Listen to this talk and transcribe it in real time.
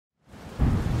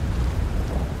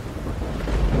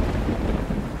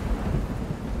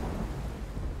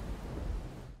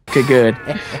Okay, good.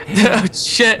 Oh,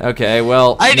 shit. Okay,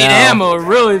 well, I need ammo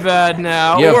really bad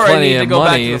now. You have or plenty I need to of go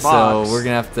money, back to the box. so we're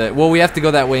gonna have to. Well, we have to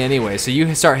go that way anyway. So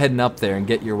you start heading up there and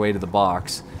get your way to the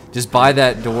box. Just by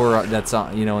that door that's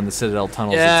on, you know, in the Citadel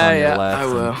tunnels. That's on your left. I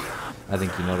will. I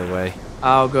think you know the way.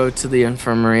 I'll go to the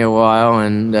infirmary a while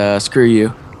and screw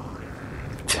you.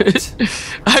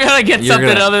 I gotta get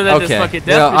something other than this fucking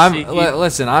death machine.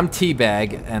 Listen, I'm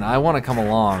Teabag, and I want to come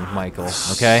along, Michael.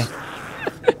 Okay.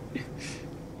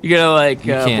 You're gonna like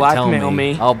you can't blackmail tell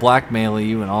me. I'll blackmail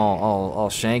you and I'll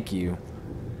shank you.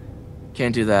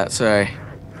 Can't do that. Sorry.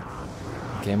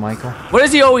 Okay, Michael. What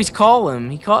does he always call him?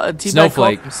 He call Teabag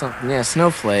Snowflake. Him something. Yeah,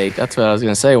 Snowflake. That's what I was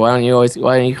gonna say. Why don't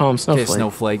you call him Snowflake? Okay,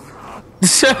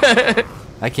 Snowflake.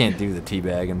 I can't do the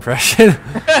Teabag impression.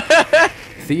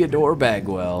 Theodore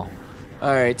Bagwell.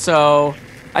 All right, so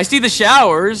I see the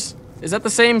showers. Is that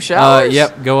the same showers?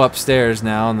 Yep. Go upstairs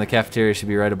now, and the cafeteria should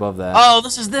be right above that. Oh,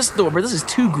 this is this door, but this is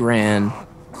 $2 grand.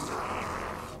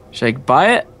 Should I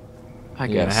buy it? I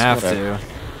guess. You're gonna have to.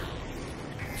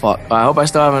 Fuck. I hope I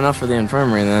still have enough for the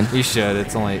infirmary then. You should.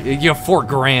 It's only you have $4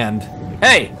 grand.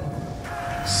 Hey.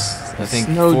 I think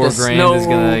 $4 grand is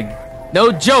gonna.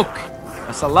 No joke.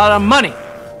 That's a lot of money.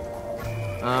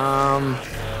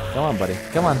 Come on, buddy.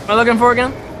 Come on. What am I looking for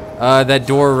again? That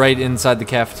door right inside the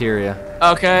cafeteria.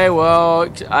 Okay, well,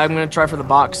 I'm gonna try for the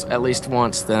box at least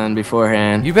once then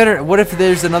beforehand. You better. What if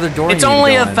there's another door? It's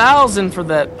only 1,000 for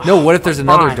that. No, what if there's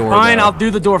another door? Fine, though? I'll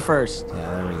do the door first.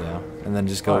 Yeah, there we go. And then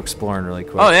just go exploring really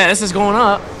quick. Oh yeah, this is going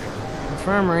up.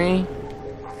 Infirmary.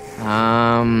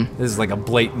 This is like a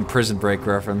blatant Prison Break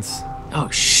reference. Oh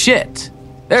shit!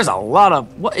 There's a lot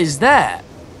of. What is that?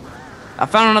 I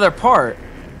found another part.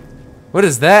 What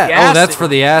is that? The oh, that's acid. for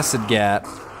the acid gat.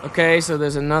 Okay, so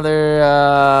there's another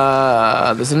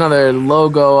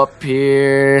logo up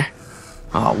here.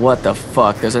 Oh, what the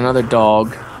fuck? There's another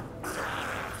dog.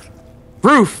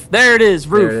 Roof. There it is.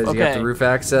 Roof. There it is. Okay. You got the roof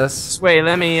access. Wait,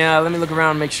 let me look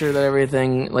around and make sure that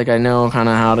everything, like I know kind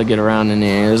of how to get around in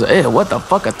here. Ew, what the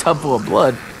fuck? A tub full of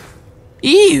blood.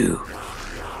 Ew.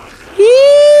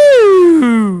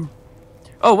 Ew.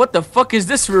 Oh, what the fuck is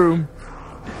this room?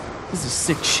 This is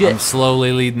sick shit. I'm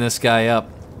slowly leading this guy up.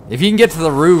 If you can get to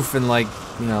the roof and like,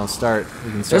 you know, start.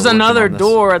 We can start. There's another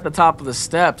door at the top of the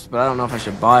steps, but I don't know if I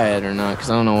should buy it or not because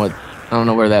I don't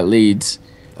know where that leads.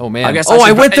 Oh man! I guess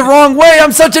I went the wrong way.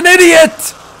 I'm such an idiot.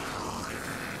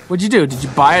 What'd you do? Did you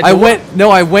buy a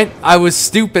door? I was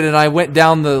stupid and I went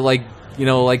down the like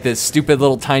the stupid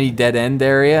little tiny dead end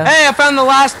area. Hey, I found the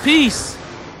last piece.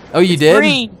 Oh, you did?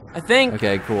 Green, I think.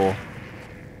 Okay, cool.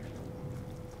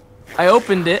 I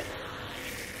opened it.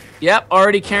 Yep,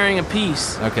 already carrying a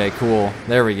piece. Okay, cool.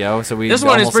 There we go. So this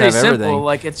one is pretty have simple. everything.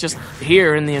 Like it's just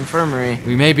here in the infirmary.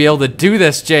 We may be able to do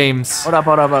this, James. Hold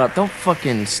up. Don't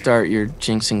fucking start your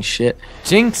jinxing shit.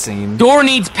 Jinxing? Door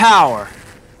needs power.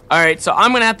 All right, so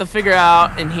I'm gonna have to figure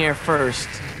out in here first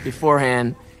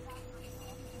beforehand.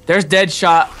 There's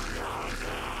Deadshot.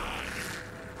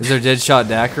 Is there Deadshot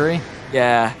Daiquiri?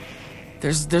 Yeah.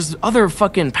 There's other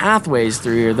fucking pathways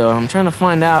through here though. I'm trying to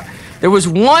find out. There was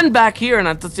one back here, and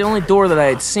that's the only door that I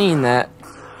had seen that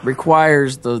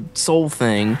requires the soul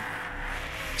thing.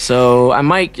 So I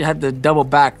might have to double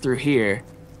back through here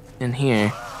and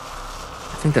here.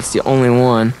 I think that's the only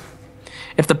one.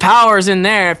 If the power is in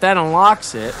there, if that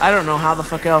unlocks it, I don't know how the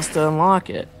fuck else to unlock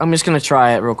it. I'm just gonna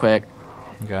try it real quick.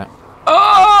 Okay.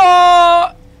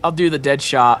 Oh! I'll do the dead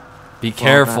shot. Be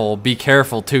careful. Be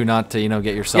careful too, not to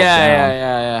get yourself down.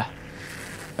 Yeah.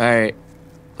 All right.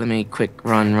 Let me quick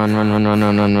run.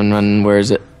 Where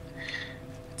is it?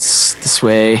 It's this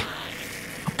way.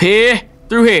 Up here.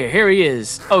 Through here. Here he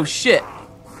is. Oh shit.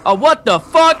 Oh, what the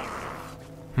fuck?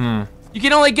 You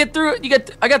can only get through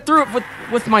it. I got through it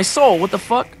with my soul. What the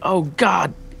fuck? Oh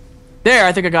god. There,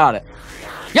 I think I got it.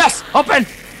 Yes, open.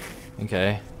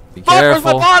 Okay. Be Fuck, careful. where's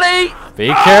my body? Be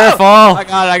careful. I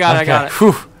got it.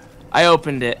 Whew. I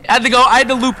opened it. I had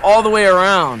to loop all the way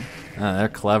around. Oh, they're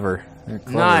clever. They're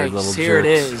clever Nice. little Here it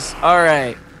jerks. is. All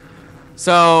right.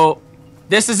 So,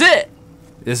 this is it.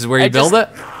 This is where you build it?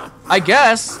 I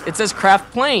guess. It says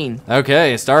craft plane.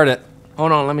 Okay, start it.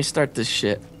 Hold on, let me start this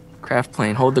shit. Craft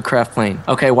plane. Hold the craft plane.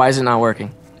 Okay, why is it not working?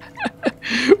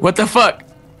 What the fuck?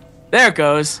 There it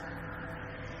goes.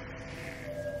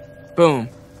 Boom.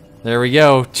 There we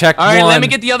go. Check one. All right, let me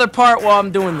get the other part while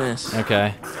I'm doing this.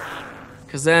 Okay.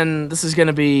 Because then this is going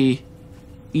to be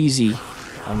easy.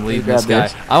 I'm leaving this guy.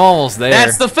 I'm almost there.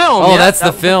 That's the film. Oh, yeah, that's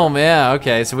the film. Yeah,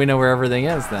 okay. So we know where everything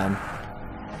is then.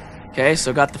 Okay,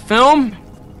 so got the film.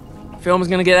 Film is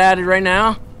going to get added right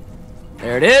now.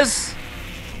 There it is.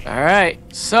 All right.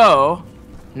 So,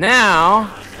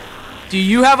 now, do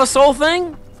you have a soul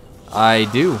thing? I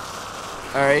do.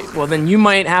 All right. Well, then you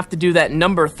might have to do that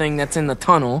number thing that's in the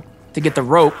tunnel to get the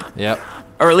rope. Yep.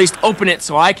 Or at least open it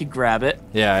so I could grab it.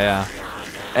 Yeah, yeah.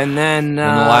 And then And the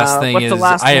last thing what's is the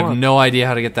last I one? have no idea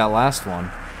how to get that last one.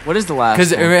 What is the last?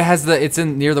 Because one? it has it's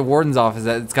in near the warden's office.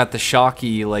 It's got the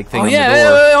shocky like thing Oh on yeah, the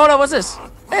door. wait, hold on. What's this?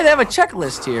 Hey, they have a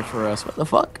checklist here for us. What the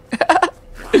fuck?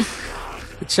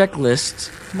 The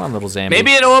checklist. Come on, little Zamby.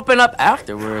 Maybe it'll open up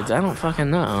afterwards. I don't fucking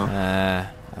know. I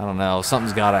don't know.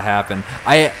 Something's got to happen.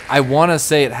 I want to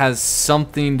say it has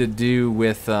something to do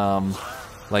with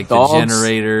like Dogs? the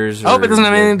generators. I hope it doesn't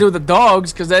have or- anything to do with the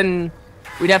dogs, because then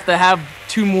we'd have to have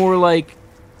 2 more like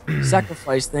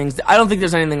sacrifice things. I don't think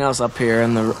there's anything else up here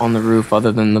on the roof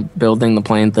other than the building, the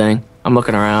plane thing. I'm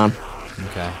looking around.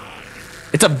 Okay.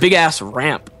 It's a big ass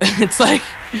ramp. It's like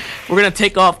we're gonna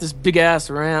take off this big ass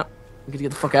ramp. We gotta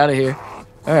get the fuck out of here.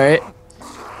 All right.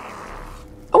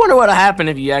 I wonder what'll happen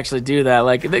if you actually do that.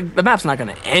 Like the map's not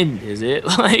gonna end, is it?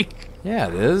 Like Yeah,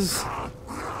 it is.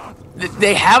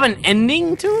 they have an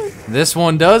ending to it. This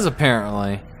one does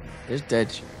apparently. There's dead.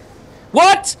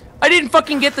 What? I didn't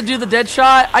fucking get to do the dead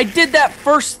shot. I did that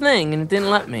first thing and it didn't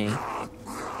let me. You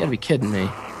gotta be kidding me.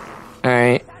 All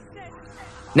right.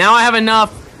 Now I have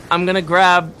enough. I'm gonna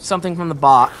grab something from the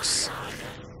box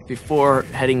before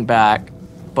heading back.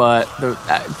 But the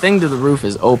thing to the roof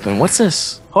is open. What's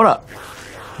this? Hold up.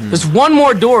 There's one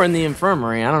more door in the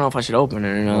infirmary. I don't know if I should open it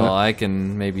or not. Well, I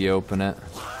can maybe open it.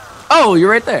 Oh, you're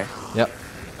right there. Yep.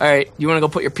 All right. You want to go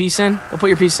put your piece in? Go put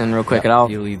your piece in real quick, and I'll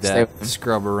You leave stay that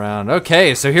scrub around.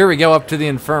 Okay, so here we go up to the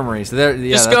infirmary. So there,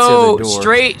 yeah, Just that's go the other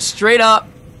door. straight up,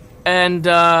 and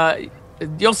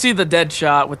you'll see the dead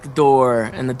shot with the door,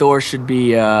 and the door should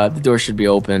be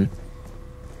open.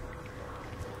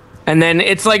 And then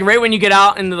it's like right when you get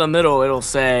out into the middle, it'll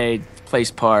say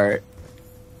place part.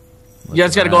 You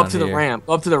just gotta go up to the ramp.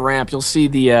 Go up to the ramp. You'll see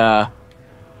the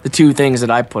 2 things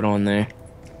that I put on there.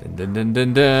 Dun, dun,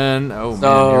 dun, dun. Oh So-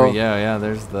 man, here we go. Yeah,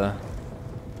 there's the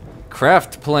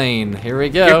craft plane. Here we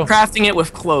go. You're crafting it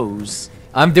with clothes.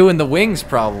 I'm doing the wings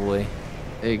probably.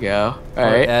 There you go. All Or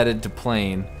right. added to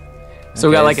plane. So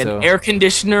we got Okay, like an air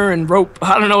conditioner and rope.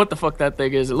 I don't know what the fuck that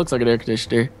thing is. It looks like an air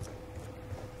conditioner.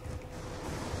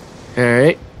 All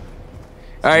right.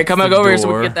 All right, come back the over here so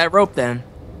we door. can get that rope then.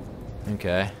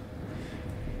 Okay.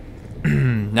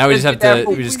 Now we Let's just get that have to.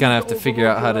 rope. We just kind of have to figure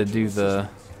out how to do the.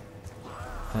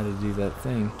 How to do that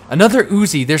thing. Another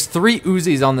Uzi. There's 3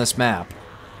 Uzis on this map.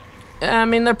 I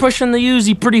mean, they're pushing the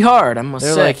Uzi pretty hard, I must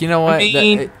They're say. like, you know what? I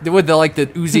mean, Would the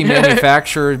Uzi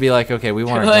manufacturer be like, okay, we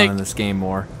want it Like- done in this game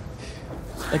more.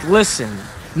 like, listen,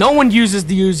 no one uses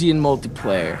the Uzi in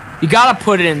multiplayer. You gotta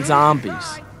put it in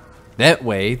zombies. That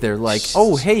way, they're like,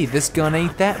 oh, hey, this gun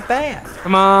ain't that bad.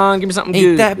 Come on, give me something Ain't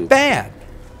good. that bad.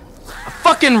 A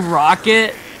fucking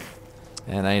rocket.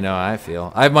 And I know how I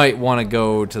feel. I might want to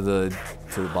go to the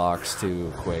box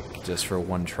too quick, just for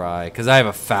one try, because I have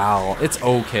a foul. It's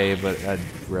okay, but I'd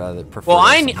rather prefer.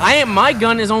 Well, this. my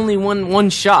gun is only one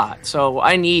shot, so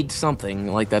I need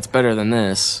something like that's better than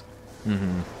this.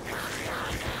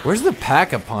 Where's the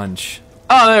pack-a-punch?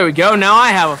 Oh, there we go. Now I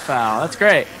have a foul. That's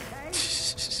great.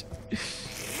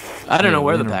 I don't know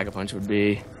where the pack-a-punch would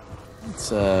be.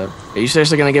 It's are you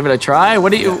seriously gonna give it a try?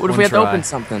 What if one we have to try. open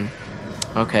something?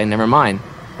 Okay, never mind.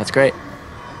 That's great.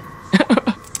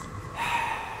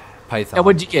 Python. Yeah,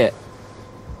 what'd you get?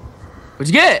 What'd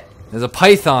you get? There's a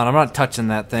python. I'm not touching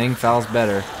that thing. Foul's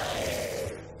better.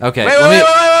 Okay.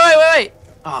 Wait.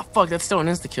 Oh, fuck, that's still an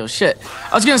insta-kill. Shit.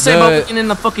 I was gonna say about looking in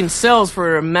the fucking cells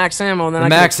for max ammo, and then The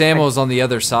max ammo's on the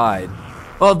other side.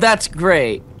 Well, that's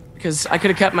great, because I could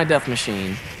have kept my death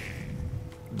machine.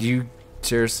 Do you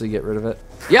seriously get rid of it?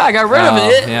 Yeah, I got rid of Oh,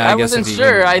 it. yeah, I I guess wasn't if you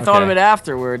sure. can- I thought of okay. it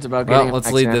afterwards about getting Well, a let's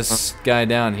max lead ammo. this guy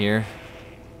down here.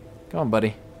 Come on,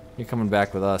 buddy. You're coming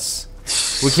back with us.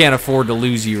 We can't afford to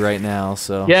lose you right now,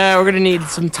 so. Yeah, we're gonna need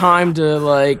some time to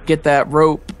like get that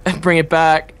rope and bring it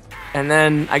back, and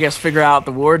then I guess figure out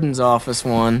the warden's office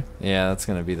one. Yeah, that's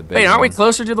gonna be the big Wait, aren't we one.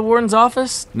 closer to the warden's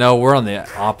office? No, we're on the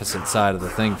opposite side of the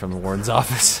thing from the warden's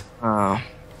office. Oh,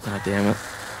 god damn it!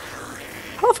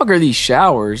 How the fuck are these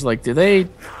showers? Like, do they?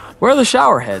 Where are the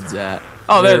shower heads at?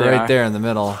 Oh, there they right are. there in the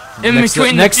middle. In next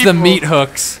between the next to the people. meat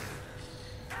hooks.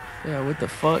 Yeah, what the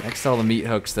fuck? Next to all the meat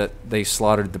hooks that they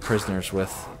slaughtered the prisoners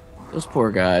with. Those poor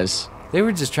guys. They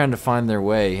were just trying to find their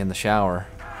way in the shower.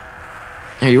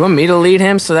 Hey, you want me to lead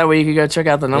him so that way you can go check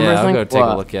out the numbers Yeah, I'll thing? go take a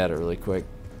What? look at it really quick.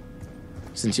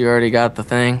 Since you already got the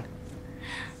thing.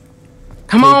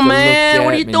 Come Take a on, look man! What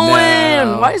are at you me doing?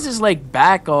 now. Why is this like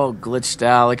back all glitched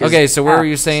out? Like, Okay, it's so where were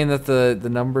you apps saying that the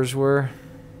numbers were?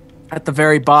 at the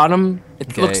very bottom? It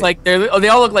Okay. looks like they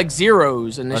all look like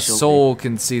zeros A initially. soul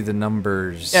can see the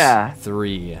numbers. Yeah.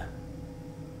 3.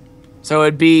 So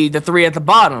it'd be the 3 at the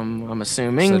bottom, I'm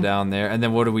assuming. So down there, and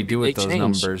then what do we do with those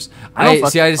change. numbers? I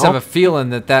I just have a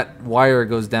feeling that wire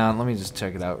goes down. Let me just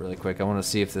check it out really quick. I want to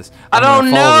see if this. I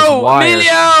don't know,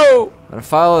 Emilio! I'm gonna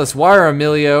follow this wire,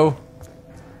 Emilio.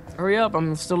 Hurry up,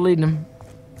 I'm still leading him.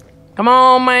 Come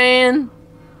on, man.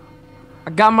 I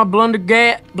got my blunder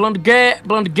gat.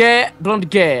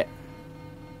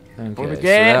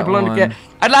 Okay,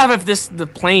 I'd laugh if the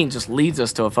plane just leads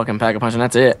us to a fucking Pack-a-Punch and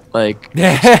that's it. Like,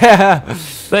 yeah,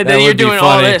 like that you're doing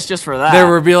all this just for that. There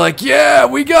would be like, yeah,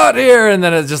 we got here, and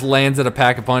then it just lands at a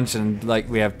Pack-a-Punch, and like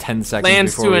we have 10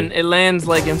 seconds before it lands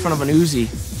like in front of an Uzi.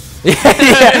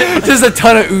 yeah, just a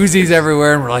ton of Uzis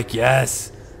everywhere, and we're like,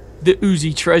 yes, the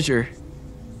Uzi treasure.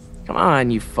 Come on,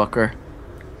 you fucker.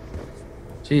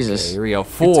 Jesus. Okay, here we go.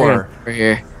 4. Over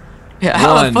here. Yeah,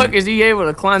 how the fuck is he able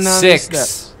to climb down these 6.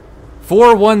 steps?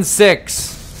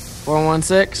 416.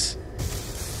 416.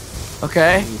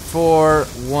 Okay. 4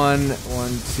 1 1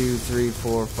 2 3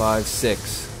 4 5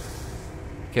 6.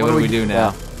 Okay, what do we do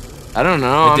now? I don't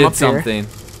know. I I'm did up something.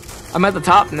 Here. I'm at the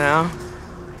top now.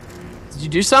 Did you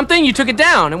do something? You took it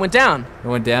down. It went down. It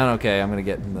went down. Okay, I'm gonna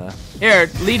get in the. Here,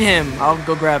 lead him. I'll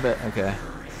go grab it. Okay.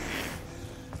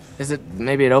 Is it?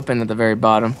 Maybe it opened at the very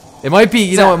bottom. It might be.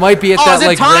 You know, it might be at that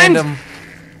like timed? random.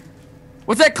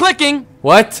 What's that clicking?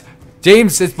 What?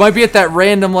 James, it might be at that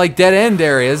random like dead end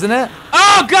area, isn't it?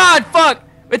 Oh God, fuck!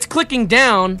 It's clicking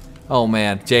down. Oh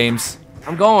man, James.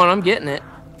 I'm going. I'm getting it.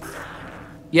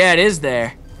 Yeah, it is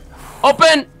there.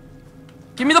 Open!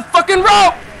 Give me the fucking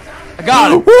rope! I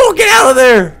got it. Whoa, get out of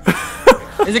there!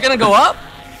 Is it gonna go up?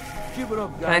 Keep it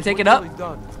up, guys. Can I take it up?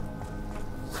 Done.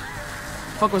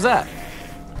 Fuck was that?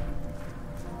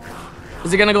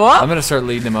 Is it gonna go up? I'm gonna start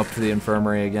leading him up to the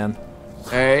infirmary again.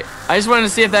 Alright. I just wanted to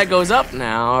see if that goes up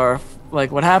now, or if,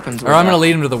 like what happens. Or I'm gonna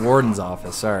lead him to the warden's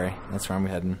office. Sorry, that's where I'm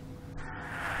heading.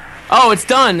 Oh, it's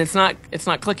done. It's not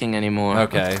clicking anymore.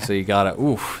 Okay, so you got it.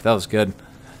 Oof, that was good.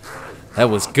 That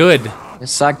was good.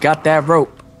 Yes, I got that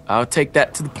rope. I'll take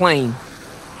that to the plane.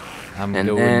 I'm And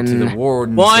going to then the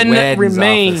warden's one office.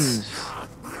 remains.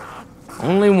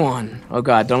 Only one. Oh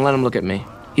God, don't let him look at me.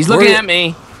 He's looking at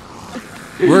me.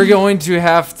 We're going to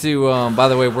have to, by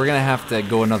the way, we're going to have to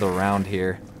go another round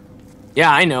here.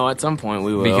 Yeah, I know. At some point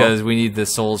we will. Because we need the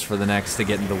souls for the next to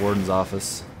get into the warden's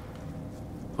office.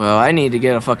 Well, I need to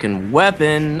get a fucking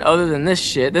weapon other than this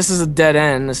shit. This is a dead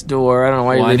end, this door. I don't know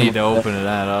why Well, I you're need to open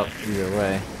that up either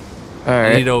way.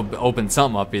 Alright. I need to open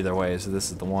something up either way, so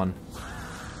this is the one.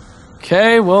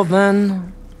 Okay, well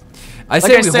then. I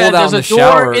say we hold out in the there's a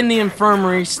shower. door in the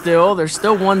infirmary still. There's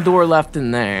still one door left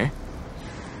in there.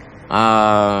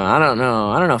 I don't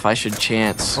know. I don't know if I should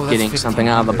chance getting something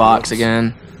out of the box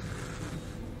again.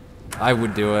 I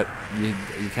would do it. You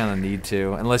kind of need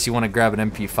to, unless you want to grab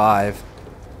an MP5.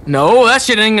 No, that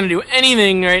shit ain't gonna do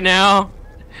anything right now.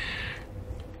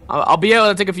 I'll be able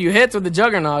to take a few hits with the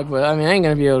Juggernaut, but I mean, I ain't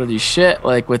gonna be able to do shit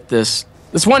like with this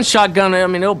one shotgun. I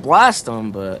mean, it'll blast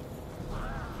them, but it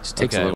just takes a little.